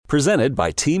Presented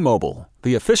by T-Mobile,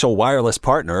 the official wireless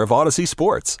partner of Odyssey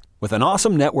Sports. With an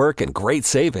awesome network and great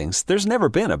savings, there's never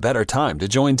been a better time to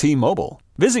join T-Mobile.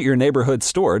 Visit your neighborhood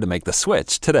store to make the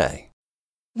switch today.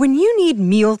 When you need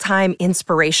mealtime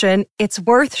inspiration, it's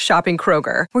worth shopping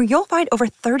Kroger, where you'll find over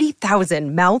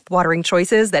 30,000 mouth-watering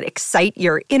choices that excite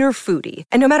your inner foodie.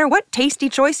 And no matter what tasty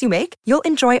choice you make, you'll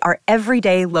enjoy our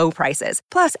everyday low prices,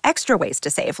 plus extra ways to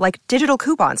save, like digital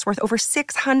coupons worth over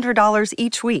 $600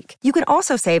 each week. You can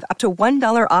also save up to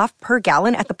 $1 off per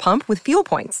gallon at the pump with fuel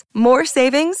points. More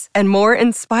savings and more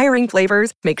inspiring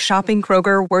flavors make shopping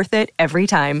Kroger worth it every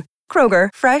time. Kroger,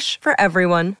 fresh for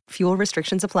everyone. Fuel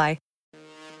restrictions apply.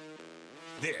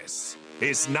 This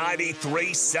is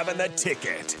 93.7 The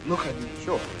Ticket. Look at me,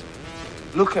 sure.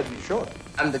 Look at me, sure.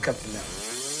 I'm the captain now.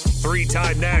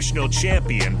 Three-time national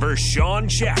champion Vershawn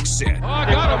Jackson. Oh,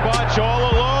 got a bunch all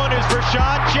alone is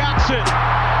Vershawn Jackson.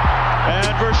 And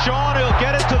Vershawn, he'll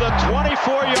get it to the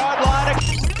 24-yard line.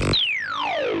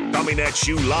 Coming at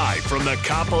you live from the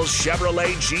Coppels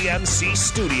Chevrolet GMC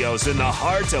studios in the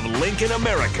heart of Lincoln,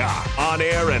 America. On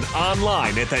air and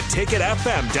online at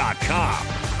theticketfm.com.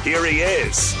 Here he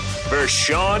is,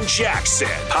 Vershawn Jackson,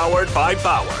 powered by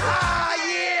Bauer. Ah,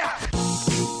 yeah!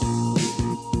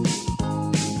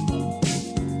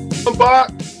 Bach.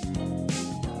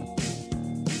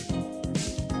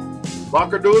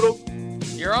 Bockadoodle.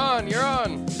 You're on.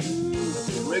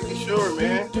 Making sure,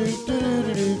 man.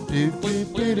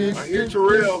 I hear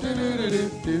Terrell.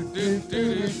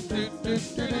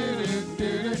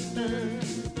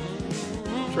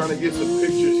 Trying to get some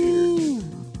pictures here.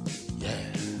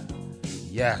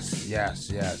 Yes.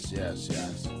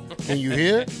 Can you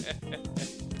hear it?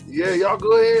 Yeah, y'all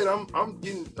go ahead. I'm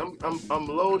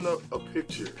loading up a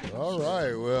picture. All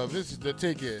right. Well, this is The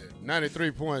Ticket,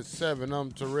 93.7.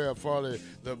 I'm Terrell Farley,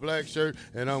 the black shirt,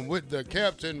 and I'm with the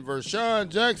captain, Vershawn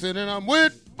Jackson, and I'm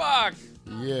with Bach.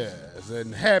 Yes,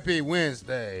 and happy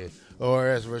Wednesday, or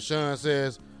as Vershawn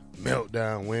says,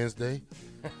 Meltdown Wednesday.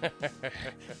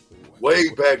 Way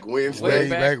back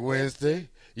Wednesday.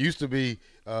 Used to be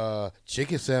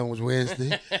Chicken Sandwich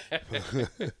Wednesday,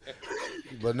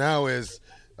 but now it's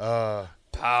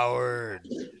Powered.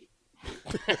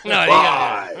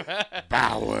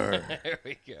 Power. There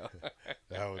we go.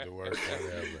 That was the worst thing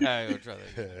ever. I will try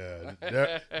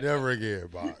that. Never again,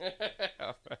 Bach.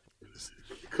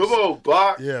 Come on,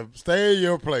 Bach. Yeah, stay in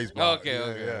your place, Bach. Okay.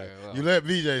 Well. You let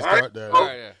VJ start that. All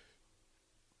right, yeah.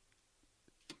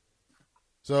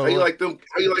 So How you like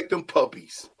them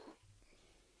puppies?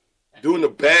 Doing the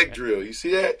bag drill. You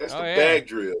see that? That's the bag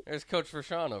drill. There's Coach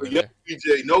Vershawn over Yeah, there.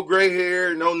 BJ, no gray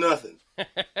hair, no nothing.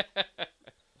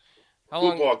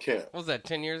 Football camp. What was that,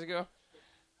 10 years ago?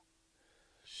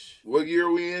 What year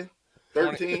are we in?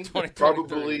 13? 20,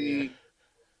 Probably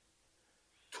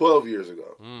 12 years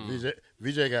ago.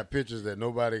 VJ got pictures that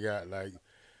nobody got. Like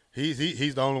he's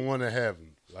the only one that have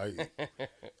them. Like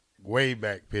way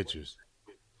back pictures.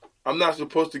 I'm not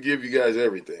supposed to give you guys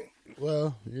everything.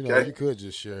 Well, you know, you could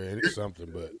just share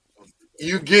something, but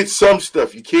you get some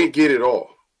stuff. You can't get it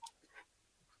all.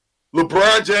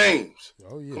 LeBron James.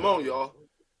 Oh yeah. Come on, y'all.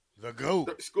 The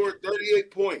GOAT. Scored 38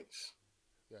 points.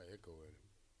 Yeah, echo it.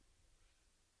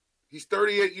 He's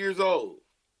 38 years old.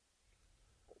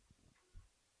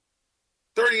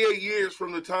 38 years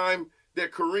from the time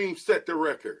that Kareem set the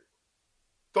record.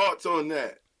 Thoughts on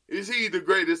that? Is he the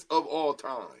greatest of all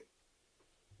time?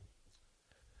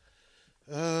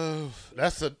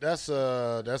 That's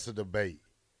a debate.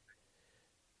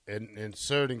 In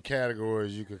certain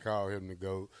categories, you could call him the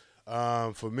GOAT.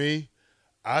 For me,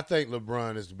 I think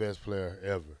LeBron is the best player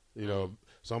ever. You know,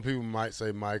 some people might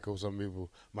say Michael, some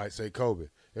people might say Kobe.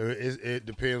 It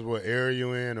depends what era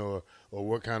you're in or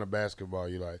what kind of basketball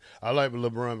you like. I like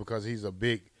LeBron because he's a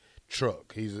big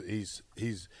truck. He's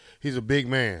a big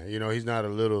man. You know, he's not a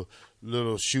little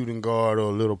shooting guard or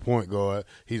a little point guard.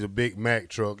 He's a big Mack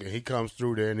truck, and he comes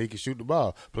through there and he can shoot the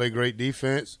ball, play great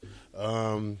defense.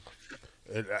 I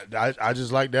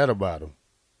just like that about him.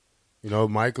 You know,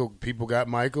 Michael. People got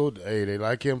Michael. Hey, they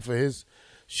like him for his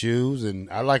shoes, and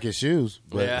I like his shoes.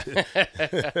 But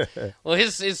yeah. Well,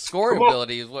 his scoring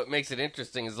ability is what makes it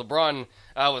interesting. Is LeBron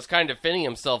was kind of defending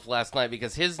himself last night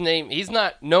because his name, he's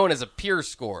not known as a pure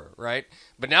scorer, right?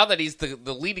 But now that he's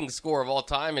the leading scorer of all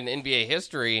time in NBA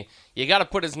history, you got to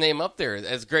put his name up there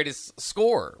as greatest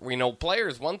scorer. You know, player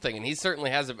is one thing, and he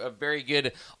certainly has a very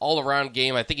good all-around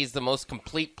game. I think he's the most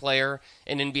complete player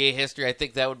in NBA history. I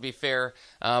think that would be fair.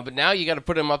 But now you got to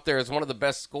put him up there as one of the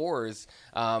best scorers.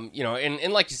 You know,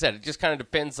 and like you said, it just kind of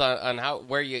depends on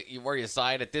where you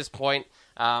side at this point.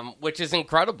 which is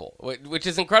incredible. Which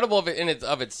is incredible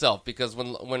of itself, because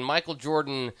when Michael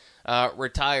Jordan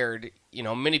retired,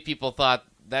 many people thought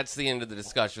that's the end of the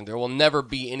discussion. There will never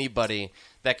be anybody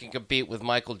that can compete with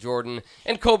Michael Jordan.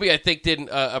 And Kobe, I think, did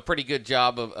a pretty good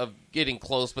job of getting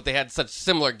close, but they had such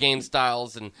similar game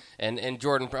styles, and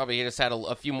Jordan probably just had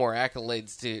a few more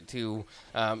accolades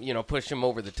to push him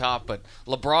over the top. But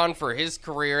LeBron, for his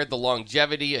career, the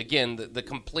longevity, again, the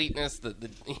completeness,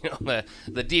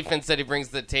 the defense that he brings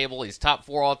to the table, he's top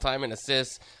 4 all time in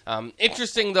assists.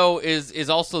 Interesting though is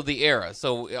also the era.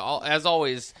 So as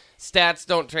always, stats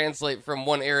don't translate from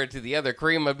one era to the other.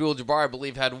 Kareem Abdul-Jabbar, I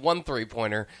believe, had 1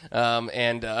 3-pointer,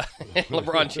 and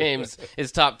LeBron James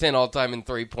is top 10 all time in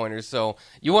 3-pointers. So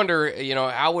you wonder,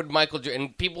 how would Michael Jordan,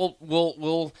 and people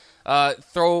will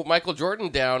throw Michael Jordan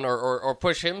down or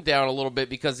push him down a little bit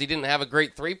because he didn't have a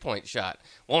great 3-point shot.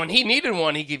 Well, when he needed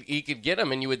one, he could get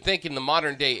them, and you would think in the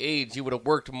modern day age he would have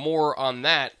worked more on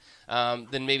that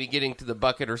than maybe getting to the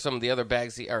bucket or some of the other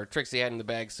tricks he had in the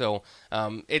bag. So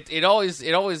it always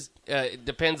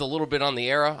depends a little bit on the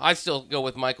era. I still go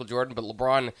with Michael Jordan, but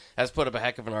LeBron has put up a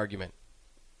heck of an argument.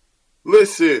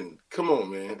 Listen, come on,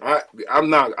 man.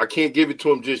 I can't give it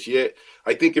to him just yet.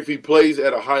 I think if he plays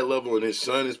at a high level and his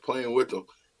son is playing with him,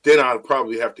 then I'd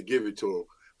probably have to give it to him.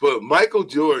 But Michael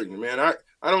Jordan, man,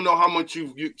 I don't know how much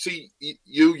you see,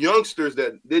 you youngsters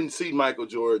that didn't see Michael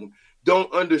Jordan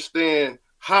don't understand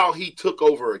how he took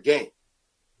over a game.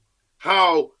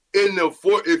 How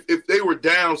if they were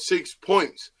down 6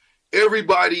 points,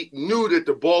 everybody knew that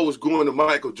the ball was going to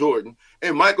Michael Jordan,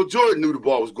 and Michael Jordan knew the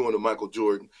ball was going to Michael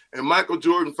Jordan, and Michael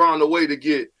Jordan found a way to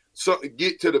get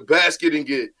to the basket and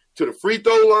get to the free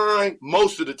throw line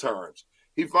most of the times.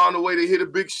 He found a way to hit a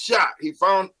big shot. He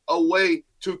found a way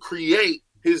to create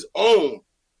his own.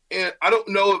 And I don't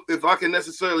know if I can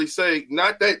necessarily say,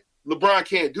 not that LeBron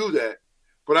can't do that,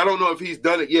 but I don't know if he's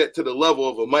done it yet to the level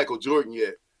of a Michael Jordan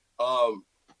yet.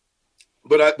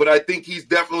 But I think he's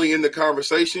definitely in the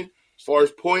conversation. As far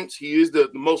as points, he is the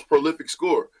most prolific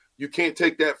scorer. You can't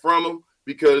take that from him,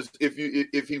 because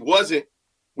if he wasn't,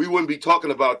 we wouldn't be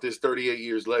talking about this 38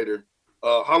 years later.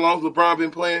 How long has LeBron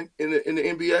been playing in the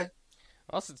NBA?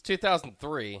 Well, since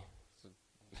 2003.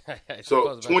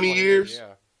 So 20 years?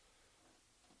 Yeah.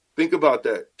 Think about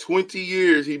that. 20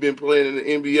 years he's been playing in the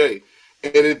NBA,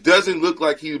 and it doesn't look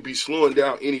like he would be slowing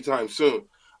down anytime soon.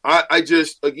 I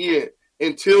just, again,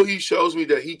 until he shows me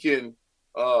that he can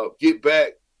get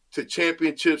back to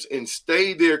championships and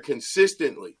stay there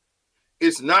consistently,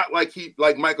 it's not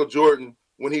like Michael Jordan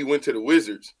when he went to the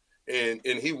Wizards and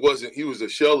he was a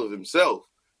shell of himself.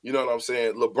 You know what I'm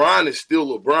saying? LeBron is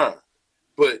still LeBron,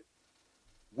 but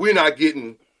we're not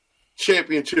getting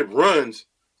championship runs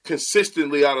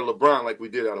consistently out of LeBron like we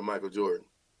did out of Michael Jordan.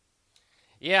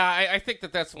 Yeah, I think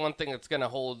that's one thing that's going to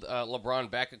hold LeBron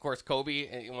back. Of course,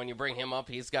 Kobe, when you bring him up,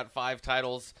 he's got 5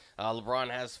 titles. LeBron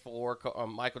has 4.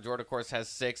 Michael Jordan, of course, has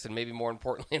 6. And maybe more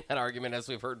importantly in that argument, as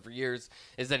we've heard for years,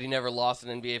 is that he never lost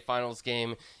an NBA Finals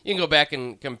game. You can go back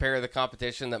and compare the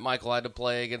competition that Michael had to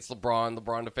play against LeBron.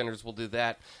 LeBron defenders will do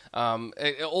that.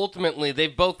 Ultimately,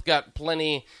 they've both got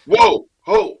plenty. Whoa.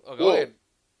 Go ahead.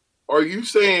 Are you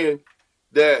saying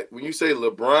that when you say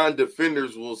LeBron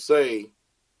defenders will say,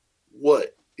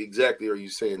 what exactly are you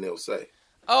saying they'll say?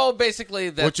 Oh, basically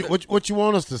that. What you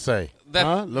want us to say?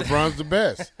 LeBron's the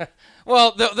best.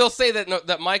 Well, they'll say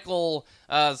that Michael's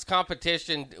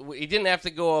competition, he didn't have to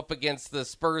go up against the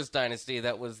Spurs dynasty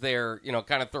that was there,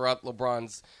 kind of throughout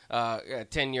LeBron's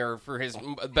tenure for his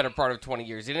better part of 20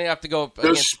 years. He didn't have to go up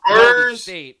against Golden Spurs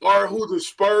State. Are who the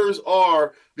Spurs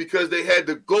are because they had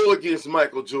to go against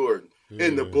Michael Jordan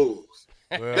and the Bulls.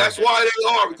 Well, that's why they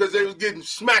are, because they was getting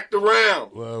smacked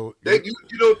around. Well, you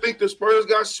don't think the Spurs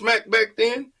got smacked back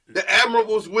then? The Admiral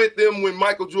was with them when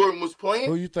Michael Jordan was playing.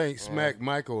 Who you think smacked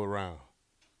Michael around?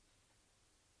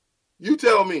 You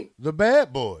tell me. The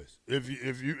Bad Boys.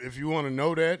 If you want to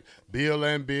know that, Bill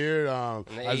Laimbeer,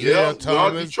 Isaiah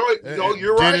Thomas, Detroit.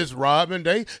 You're right. Dennis Rodman,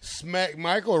 they smacked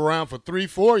Michael around for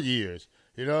 3-4 years.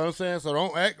 You know what I'm saying? So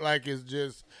don't act like it's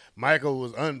just Michael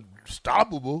was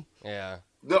unstoppable. Yeah.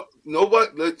 No,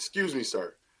 nobody. Excuse me,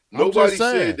 sir. Nobody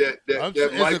said that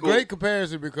it's Michael. a great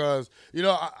comparison because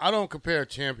I don't compare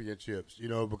championships.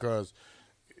 Because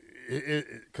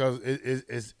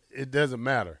it doesn't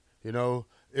matter.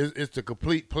 It's the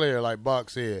complete player, like Bach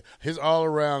said. His all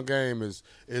around game is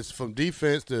from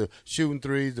defense to shooting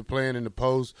threes to playing in the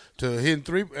post to hitting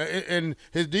three, and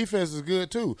his defense is good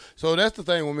too. So that's the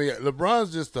thing with me.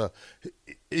 LeBron's just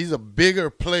he's a bigger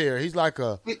player. He's like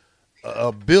a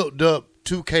built up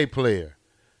 2K player.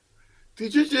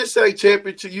 Did you just say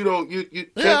championship? You don't. You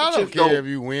I don't care if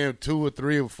you win 2 or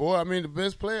 3 or 4. I mean, the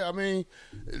best player. I mean,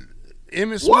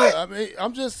 Emmitt Smith. I mean,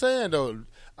 I'm just saying though.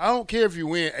 I don't care if you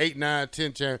win 8, 9,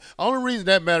 10 championships. Only reason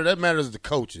that matters is the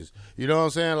coaches. You know what I'm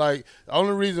saying? Like,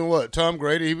 only reason what? Tom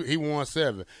Brady, he won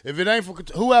 7. If it ain't for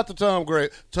who after Tom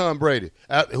Brady?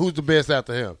 Who's the best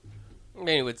after him?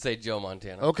 Many would say Joe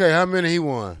Montana. Okay, how many he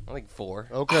won? I think 4.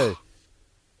 Okay.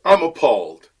 I'm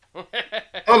appalled.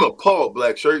 I'm appalled,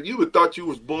 Black Shirt. You would thought you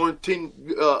was born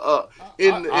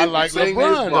I like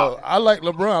LeBron though. I like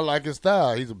LeBron. I like his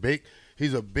style. He's a big.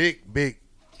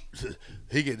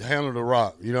 He can handle the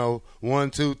rock.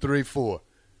 1, 2, 3, 4.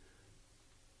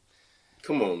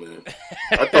 Come on, man.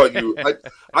 I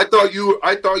thought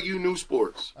you knew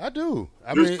sports. I do.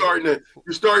 You're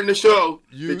starting to show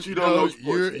that you don't know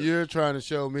sports. You're trying to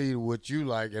show me what you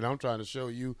like, and I'm trying to show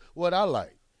you what I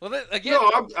like. Well, again,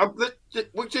 no,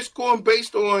 we're just going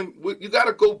based on. You got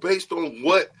to go based on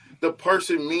what the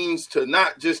person means to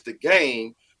not just the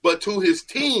game, but to his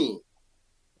team.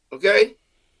 Okay.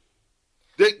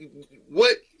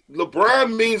 What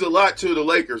LeBron means a lot to the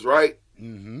Lakers, right?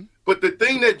 Mm-hmm. But the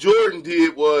thing that Jordan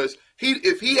did was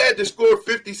if he had to score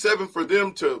 57 for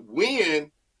them to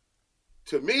win,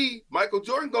 to me, Michael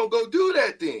Jordan gonna go do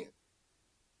that then.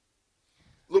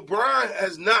 LeBron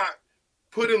has not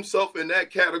put himself in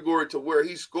that category to where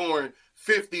he's scoring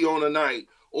 50 on a night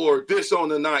or this on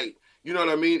the night. You know what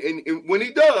I mean? And when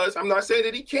he does, I'm not saying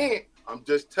that he can't. I'm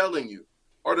just telling you.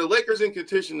 Are the Lakers in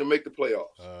contention to make the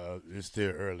playoffs? It's still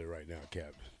early right now,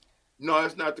 Captain. No,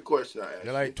 that's not the question I asked.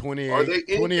 They're like 28, Are they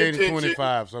in 28 and contention?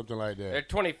 25, something like that. They're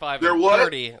 25 They're and what?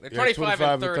 30. They're 25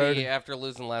 and 30 after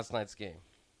losing last night's game.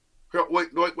 Wait.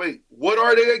 What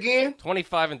are they again?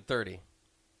 25 and 30.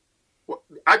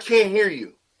 I can't hear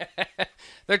you.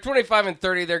 They're 25 and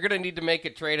 30. They're going to need to make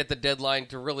a trade at the deadline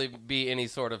to really be any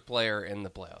sort of player in the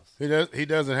playoffs. He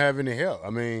doesn't have any help. I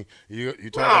mean, you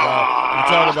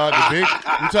talk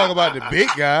about the big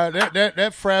guy.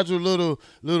 That fragile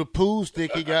little pool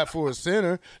stick he got for a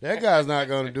center. That guy's not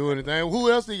going to do anything. Who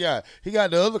else he got? He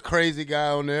got the other crazy guy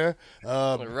on there.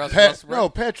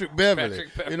 Patrick Beverly.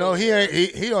 He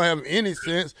don't have any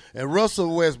sense. And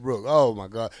Russell Westbrook. Oh my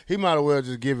God, he might as well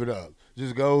just give it up.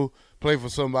 Just go play for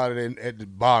somebody at the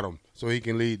bottom so he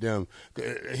can lead them.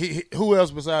 Who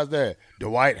else besides that?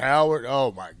 Dwight Howard?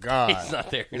 Oh, my God. He's not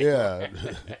there anymore.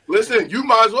 Yeah. Listen, you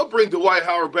might as well bring Dwight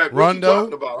Howard back. Rondo? What you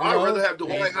talking about? I'd rather have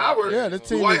Dwight Howard. Yeah, the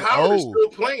team Dwight is Howard is old. still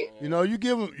playing. You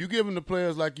give them the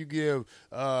players like you give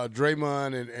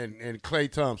Draymond and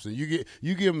Klay Thompson. You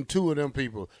give them 2 of them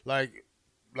people like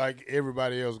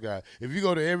everybody else got. If you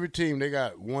go to every team, they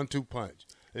got 1-2 punch.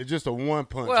 It's just a one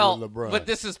punch with LeBron. But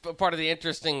this is part of the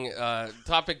interesting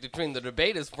topic between the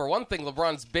debate is, for one thing,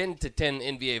 LeBron's been to 10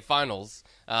 NBA Finals.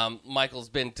 Michael's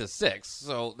been to 6.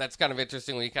 So that's kind of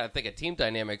interesting when you kind of think of team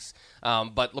dynamics.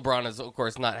 But LeBron has, of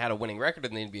course, not had a winning record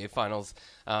in the NBA Finals.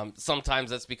 Sometimes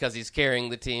that's because he's carrying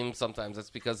the team. Sometimes that's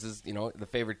because the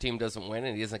favorite team doesn't win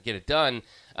and he doesn't get it done.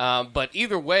 But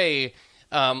either way,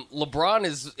 LeBron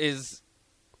is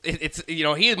it's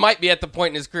he might be at the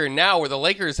point in his career now where the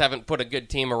Lakers haven't put a good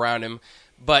team around him,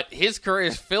 but his career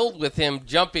is filled with him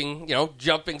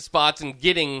jumping spots and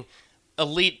getting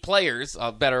elite players.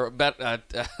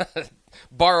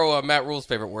 Borrow Matt Rule's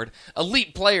favorite word,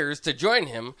 elite players to join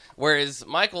him. Whereas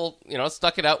Michael,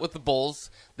 stuck it out with the Bulls.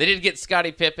 They did get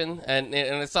Scottie Pippen, and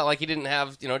it's not like he didn't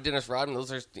have, Dennis Rodman.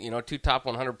 Those are, 2 top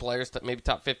 100 players, maybe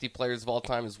top 50 players of all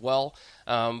time as well.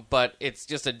 But it's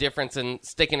just a difference in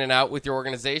sticking it out with your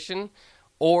organization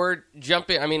or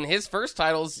jumping. I mean, his first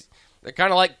titles, they're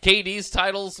kind of like KD's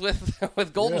titles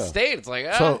with Golden State. It's like,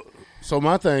 So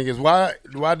my thing is, why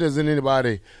doesn't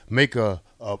anybody make a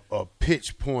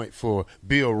pitch point for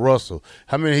Bill Russell?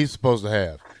 How many he's supposed to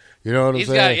have? You know what I'm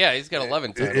saying? He's got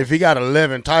 11 titles. If he got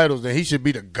 11 titles, then he should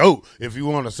be the GOAT, if you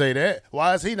want to say that.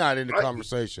 Why is he not in the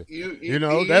conversation?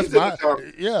 That's my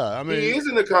 – yeah, I mean – he is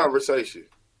in the conversation.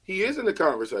 He is in the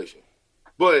conversation.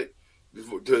 But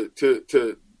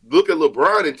to look at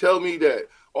LeBron and tell me that,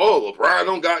 LeBron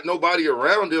don't got nobody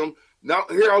around him. Now,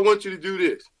 here I want you to do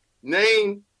this.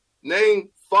 Name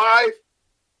 5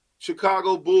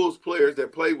 Chicago Bulls players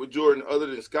that played with Jordan other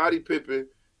than Scottie Pippen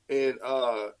and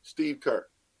Steve Kerr.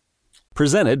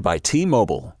 Presented by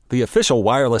T-Mobile, the official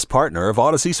wireless partner of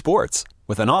Odyssey Sports.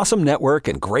 With an awesome network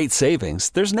and great savings,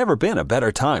 there's never been a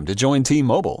better time to join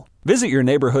T-Mobile. Visit your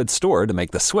neighborhood store to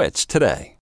make the switch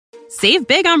today. Save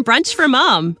big on brunch for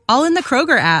mom, all in the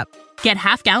Kroger app. Get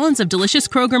half gallons of delicious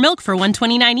Kroger milk for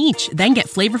 $1.29 each. Then get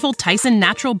flavorful Tyson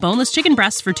natural boneless chicken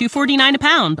breasts for $2.49 a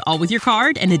pound, all with your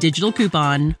card and a digital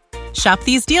coupon. Shop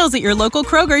these deals at your local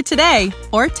Kroger today,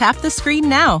 or tap the screen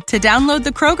now to download the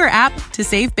Kroger app to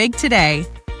save big today.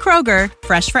 Kroger,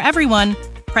 fresh for everyone.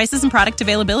 Prices and product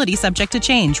availability subject to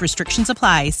change. Restrictions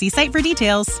apply. See site for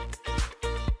details.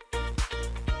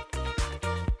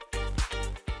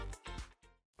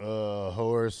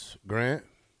 Horace Grant,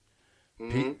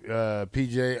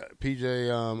 PJ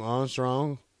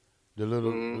Armstrong, the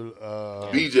little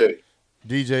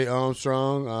DJ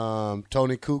Armstrong,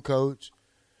 Tony Kukoc,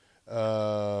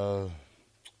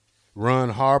 Ron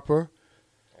Harper,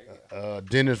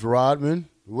 Dennis Rodman.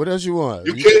 What else you want?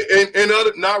 You can't and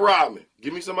other not Rodman.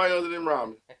 Give me somebody other than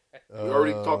Rodman. We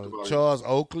already talked about Charles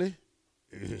Oakley.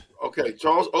 Okay,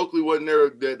 Charles Oakley wasn't there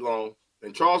that long,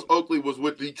 and Charles Oakley was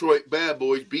with Detroit Bad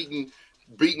Boys, beating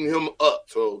him up.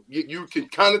 So you can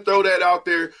kind of throw that out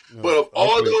there. No, but of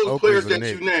all those players that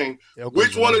you named,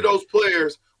 which one of those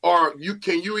players are you?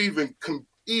 Can you even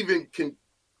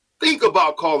think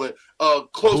about calling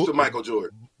close to Michael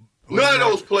Jordan? None of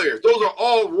those players. Those are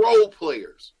all role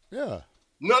players. Yeah.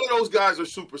 None of those guys are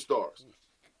superstars.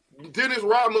 Dennis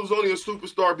Rodman was only a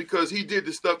superstar because he did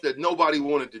the stuff that nobody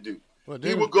wanted to do. Well,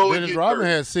 he would go. Dennis Rodman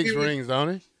had 6 rings,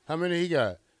 don't he? How many he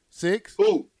got? 6?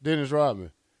 Who? Dennis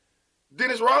Rodman.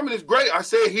 Dennis Rodman is great. I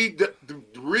said the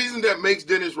reason that makes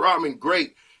Dennis Rodman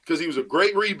great because he was a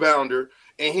great rebounder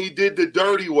and he did the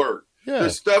dirty work. Yeah. The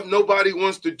stuff nobody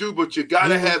wants to do, but you got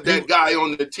to have that guy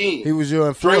on the team. He was your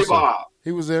enforcer. Bob.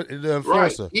 He was the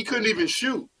enforcer. Right. He couldn't even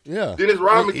shoot. Yeah. Dennis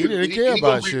Rodman he didn't care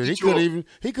about shooting.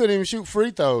 He couldn't even shoot free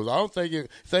throws. I don't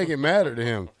think it mattered to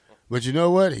him. But you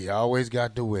know what? He always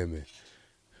got the women.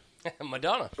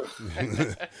 Madonna.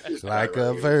 Like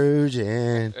a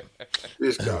virgin.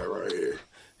 This guy right here.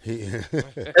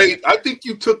 Hey, I think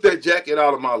you took that jacket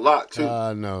out of my lot too.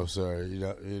 No, sir. You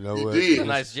know what? It's a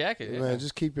nice jacket. Man,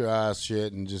 just keep your eyes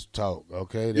shut and just talk,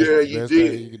 okay? That's you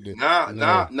did. You can do. Nah,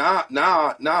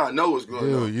 I know what's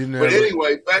going on. But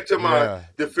anyway, back to my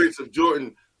defense of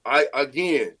Jordan.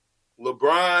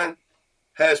 LeBron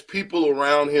has people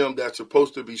around him that's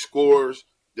supposed to be scorers,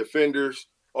 defenders,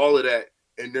 all of that,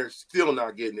 and they're still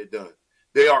not getting it done.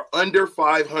 They are under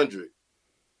 500.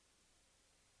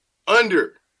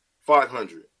 Under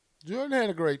 500. Jordan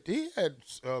had he had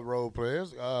role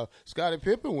players. Scottie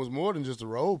Pippen was more than just a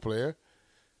role player.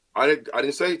 I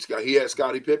didn't say he had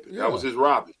Scottie Pippen. Yeah. That was his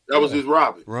Robin. His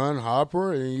Robin. Ron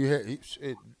Harper, and you had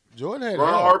Jordan had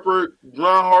Ron Harper.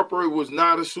 Ron Harper was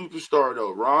not a superstar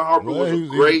though. Ron Harper was a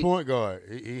great point guard.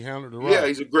 He handled the rock. Yeah,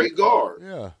 he's a great guard.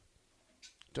 Yeah.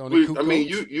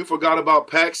 You forgot about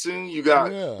Paxson. You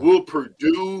got Will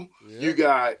Purdue. Yeah.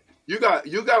 You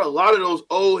got a lot of those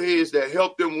old heads that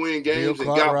helped them win games and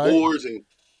got boards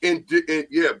and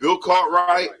Bill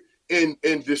Cartwright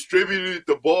and distributed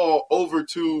the ball over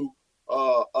to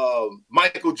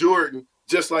Michael Jordan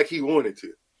just like he wanted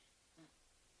to.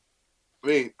 I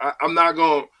mean,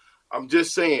 I'm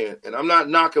just saying, and I'm not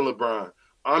knocking LeBron.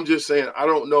 I'm just saying I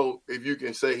don't know if you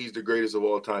can say he's the greatest of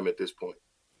all time at this point.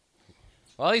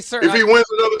 Well, if he wins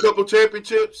another couple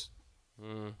championships,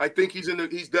 I think he's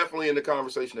definitely in the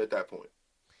conversation at that point.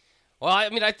 Well, I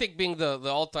mean, I think being the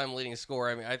all-time leading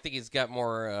scorer, I mean, I think he's got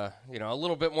more, a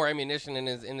little bit more ammunition in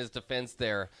his defense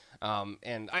there.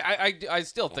 And I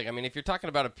still think, I mean, if you're talking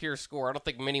about a pure scorer, I don't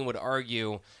think many would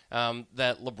argue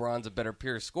that LeBron's a better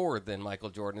pure scorer than Michael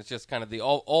Jordan. It's just kind of the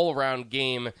all-around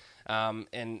game.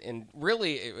 And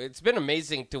really, it's been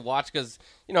amazing to watch because,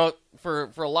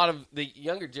 for a lot of the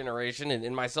younger generation,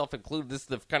 and myself included, this is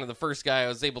the kind of the first guy I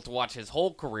was able to watch his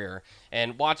whole career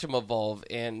and watch him evolve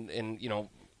and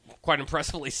quite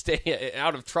impressively stay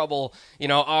out of trouble,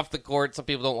 off the court. Some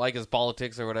people don't like his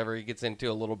politics or whatever he gets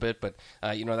into a little bit, but,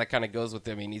 that kind of goes with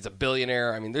him. I mean, he's a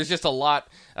billionaire. I mean, there's just a lot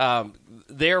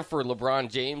there for LeBron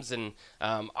James, and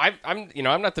I'm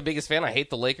not the biggest fan. I hate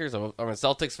the Lakers. I'm a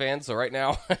Celtics fan, so right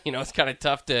now, it's kind of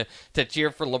tough to cheer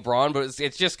for LeBron, but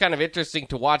it's just kind of interesting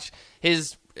to watch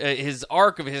his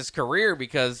arc of his career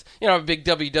because, I'm a big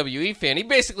WWE fan. He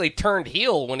basically turned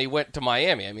heel when he went to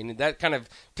Miami. I mean, that kind of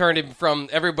turned him from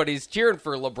everybody's cheering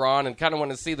for LeBron and kind of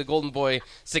want to see the Golden Boy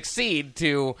succeed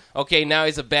to, okay, now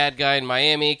he's a bad guy in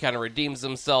Miami, kind of redeems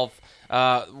himself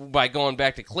by going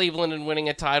back to Cleveland and winning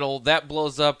a title. That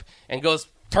blows up and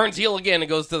turns heel again and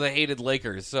goes to the hated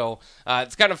Lakers. So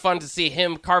it's kind of fun to see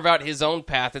him carve out his own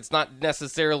path. It's not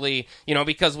necessarily,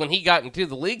 because when he got into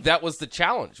the league, that was the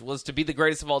challenge, was to be the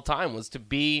greatest of all time, was to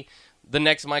be the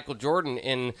next Michael Jordan.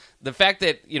 And the fact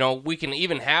that, we can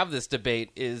even have this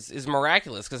debate is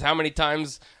miraculous, because how many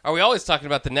times are we always talking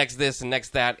about the next this and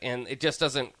next that, and it just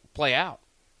doesn't play out?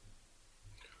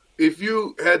 If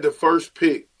you had the first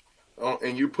pick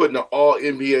and you're putting an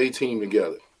all-NBA team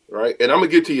together, right? And I'm going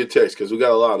to get to your text because we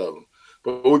got a lot of them.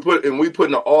 But we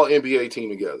putting an all NBA team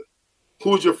together.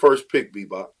 Who's your first pick,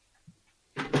 Bebop?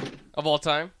 Of all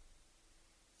time?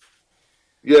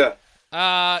 Yeah.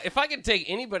 If I could take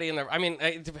anybody in there, I mean,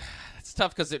 it's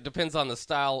tough because it depends on the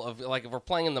style of, like, if we're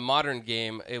playing in the modern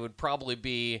game, it would probably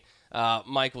be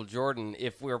Michael Jordan.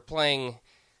 If we were playing,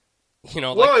 wait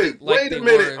a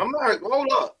minute. I'm not.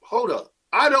 Hold up.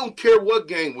 I don't care what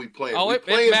game we play. Oh, it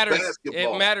matters.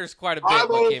 Basketball. It matters quite a bit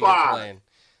what game you're playing.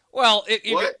 Well,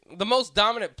 the most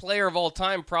dominant player of all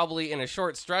time, probably in a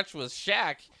short stretch, was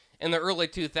Shaq in the early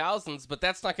 2000s. But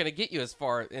that's not going to get you as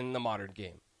far in the modern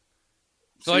game.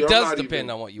 So it does depend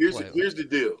on what you play. Here's the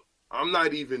deal. I'm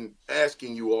not even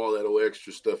asking you all that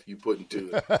extra stuff you put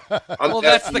into it. I'm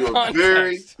that's asking the you context. a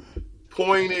very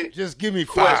pointed Just give me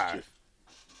question. 5.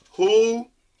 Who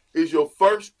is your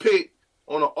first pick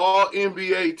on an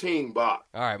all-NBA team, Bob?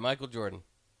 All right, Michael Jordan.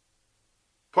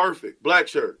 Perfect. Black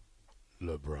shirt.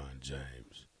 LeBron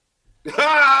James.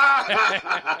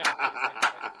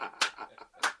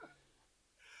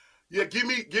 Yeah, give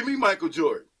me Michael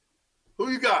Jordan.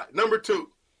 Who you got? Number 2.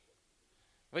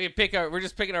 We're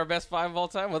just picking our best 5 of all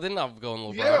time. Well, then I'm going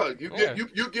LeBron. Yeah,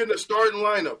 you're getting a starting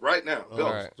lineup right now. Go.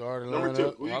 All right. Starting Number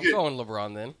 2. Who you I'm get? going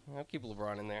LeBron then. I'll keep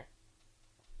LeBron in there.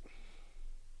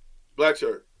 Black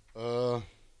shirt. I'll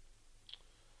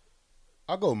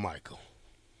go Michael.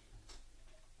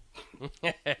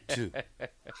 2.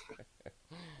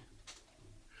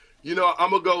 I'm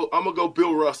gonna go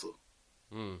Bill Russell.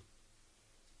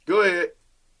 Go ahead.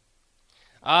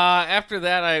 After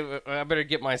that, I better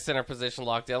get my center position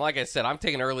locked down. Like I said, I'm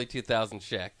taking early 2000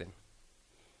 Shaq then.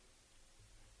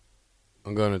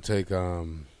 I'm gonna take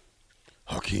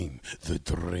Hakeem the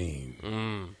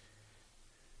Dream.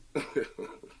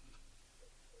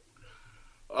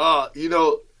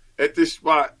 At this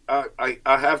spot, I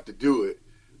have to do it.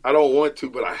 I don't want to,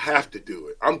 but I have to do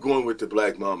it. I'm going with the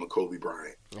Black Mamba, Kobe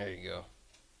Bryant. There you go.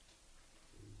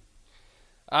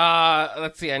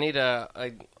 Let's see. I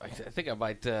think I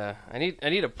might. I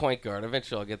need a point guard.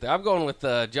 Eventually, I'll get there. I'm going with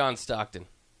John Stockton.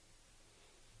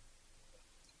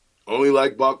 Only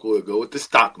like Buck would go with the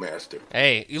Stockmaster.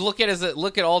 Hey, you look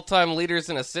at all-time leaders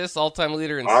in assists, all-time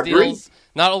leader in I steals. agree.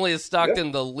 Not only is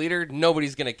Stockton the leader,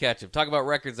 nobody's going to catch him. Talk about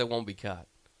records that won't be caught.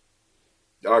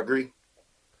 I agree.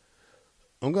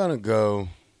 I'm gonna go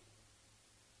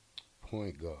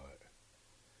point guard.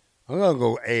 I'm gonna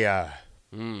go AI.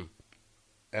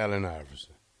 Allen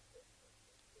Iverson.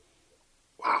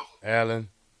 Wow. Allen,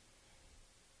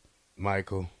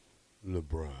 Michael,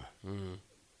 LeBron.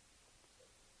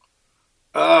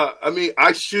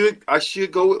 I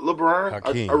should go with LeBron.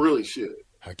 Hakeem. I really should.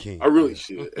 Hakeem. I really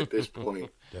should at this point.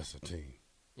 That's a team.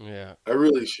 Yeah. I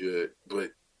really should,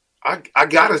 but I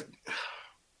gotta.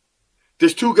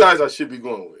 There's 2 guys I should be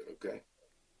going with. Okay,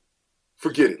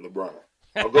 forget it, LeBron.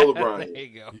 I'll go LeBron. There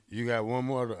you go. You got one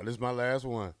more. This is my last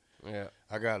one. Yeah.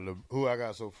 I got who I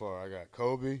got so far. I got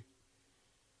Kobe,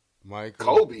 Michael.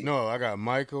 Kobe? No, I got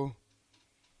Michael.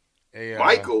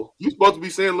 Michael, you supposed to be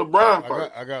saying LeBron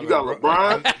first. I got you got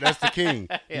LeBron. That's the king.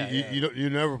 Yeah, You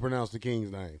never pronounce the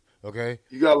king's name. Okay.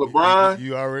 You got LeBron.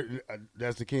 You already.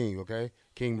 That's the king. Okay.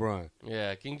 King Bron.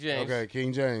 Yeah, King James. Okay,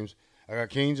 King James. I got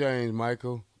King James,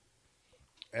 Michael,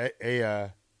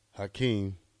 AI,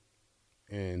 Hakeem,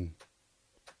 and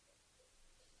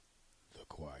the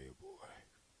quiet boy.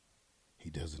 He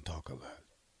doesn't talk a lot.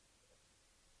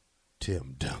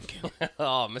 Tim Duncan.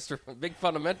 Oh, Mr. Big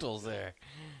Fundamentals there.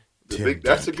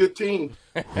 That's a good team.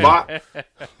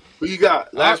 Who you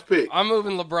got? Last pick. I'm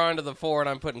moving LeBron to the 4, and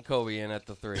I'm putting Kobe in at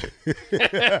the 3.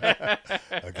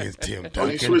 Against Tim Duncan. Oh,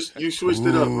 you switched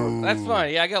it up, bro. That's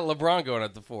fine. Yeah, I got LeBron going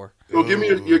at the 4. So give me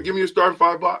your starting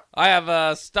 5 block. I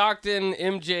have Stockton,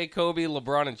 MJ, Kobe,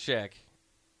 LeBron, and Shaq.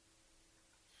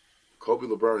 Kobe,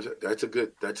 LeBron. That's a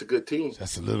good team.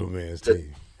 That's a little man's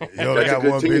team. You only got a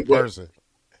good one team, big but- person.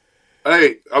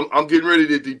 Hey, I'm getting ready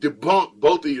to debunk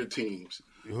both of your teams.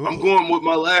 I'm going with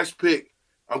my last pick.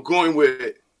 I'm going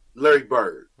with Larry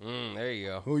Bird. There you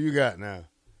go. Who you got now?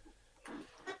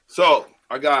 So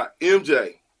I got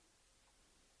MJ,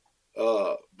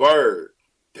 Bird.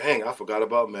 Dang, I forgot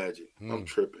about Magic. I'm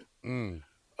tripping.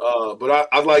 But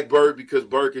I like Bird because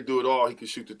Bird can do it all. He can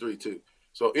shoot the 3 too.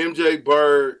 So MJ,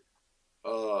 Bird,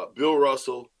 Bill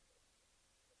Russell.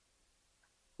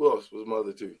 Who else was my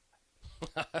other 2?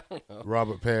 I don't know.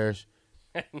 Robert Parrish.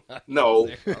 No.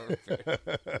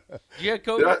 You got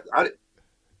Kobe? I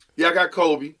got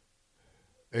Kobe.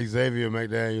 Xavier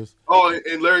McDaniels. Oh,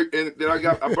 and Larry, and then I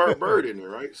got Bird in there,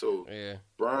 right? So Yeah.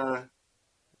 Brian,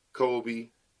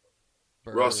 Kobe,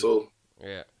 Bird. Russell,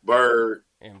 Yeah. Bird.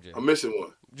 MJ. I'm missing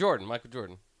one. Jordan. Michael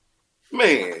Jordan.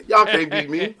 Man, y'all can't beat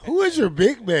me. Who is your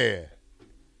big man?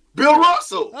 Bill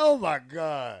Russell. Oh, my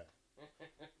God.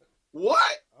 What?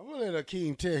 I'm going to let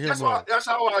Hakeem tell him That's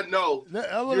how I know I'm you're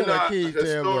gonna let not a Hakeem tell him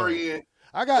historian.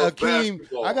 I got of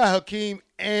basketball. Hakeem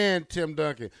and Tim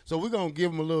Duncan. So we're going to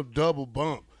give him a little double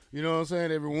bump. You know what I'm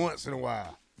saying? Every once in a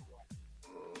while.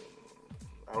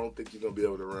 I don't think you're going to be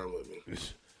able to run with me.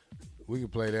 We can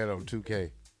play that on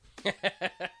 2K.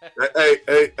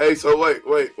 Hey, so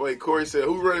wait. Corey said,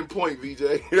 who running point,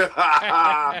 VJ?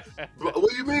 What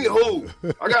do you mean, who?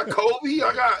 I got Kobe.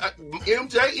 I got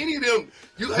MJ. Any of them.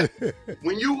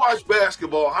 When you watch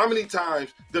basketball, how many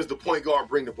times does the point guard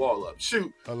bring the ball up?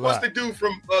 Shoot. A lot. What's the dude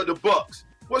from the Bucks?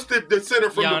 What's the center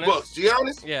from Giannis. the Bucks?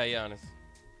 Giannis? Yeah, Giannis.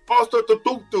 All-Star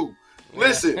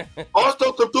Listen,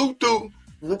 All-Star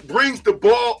brings the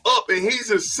ball up, and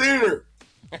he's a center.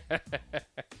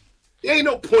 He ain't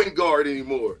no point guard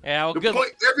anymore. Yeah, well,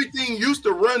 everything used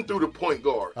to run through the point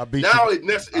guard.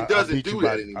 It doesn't do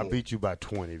that anymore. I beat you by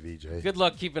 20, VJ. Good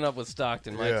luck keeping up with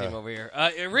Stockton, my team over here.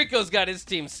 Enrico's got his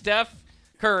team: Steph,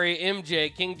 Curry,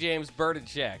 MJ, King James, Bird, and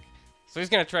Shaq. So he's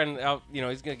gonna try and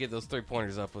he's gonna get those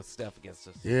 3-pointers up with Steph against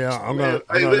us. Yeah, I'm gonna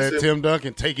let Tim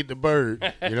Duncan take it to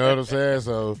Bird. You know what I'm saying?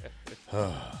 So,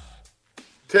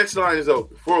 text line is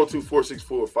open: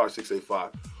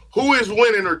 402-464-5685. Who is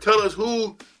winning, or tell us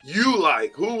who you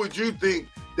like? Who would you think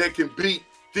that can beat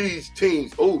these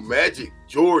teams? Oh, Magic,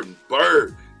 Jordan,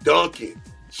 Bird, Duncan,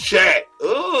 Shaq.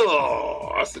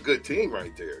 Oh, that's a good team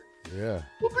right there. Yeah.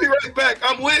 We'll be right back.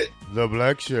 I'm with the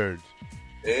Black Shirts.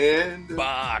 And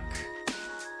Bach.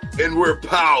 And we're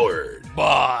powered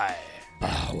by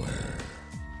Power.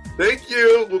 Thank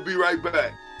you. We'll be right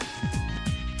back.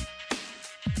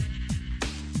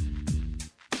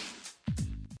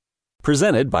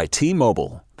 Presented by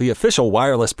T-Mobile, the official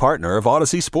wireless partner of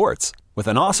Odyssey Sports. With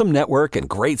an awesome network and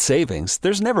great savings,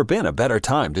 there's never been a better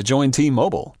time to join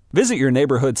T-Mobile. Visit your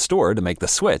neighborhood store to make the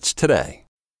switch today.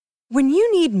 When you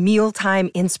need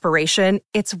mealtime inspiration,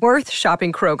 it's worth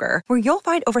shopping Kroger, where you'll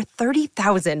find over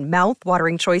 30,000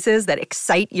 mouth-watering choices that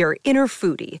excite your inner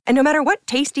foodie. And no matter what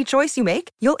tasty choice you make,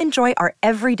 you'll enjoy our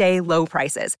everyday low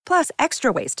prices, plus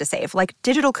extra ways to save, like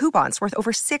digital coupons worth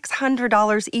over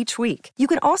 $600 each week. You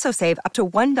can also save up to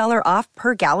 $1 off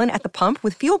per gallon at the pump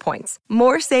with fuel points.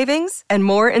 More savings and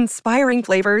more inspiring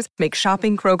flavors make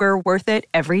shopping Kroger worth it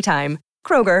every time.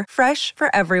 Kroger, fresh for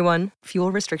everyone.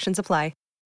 Fuel restrictions apply.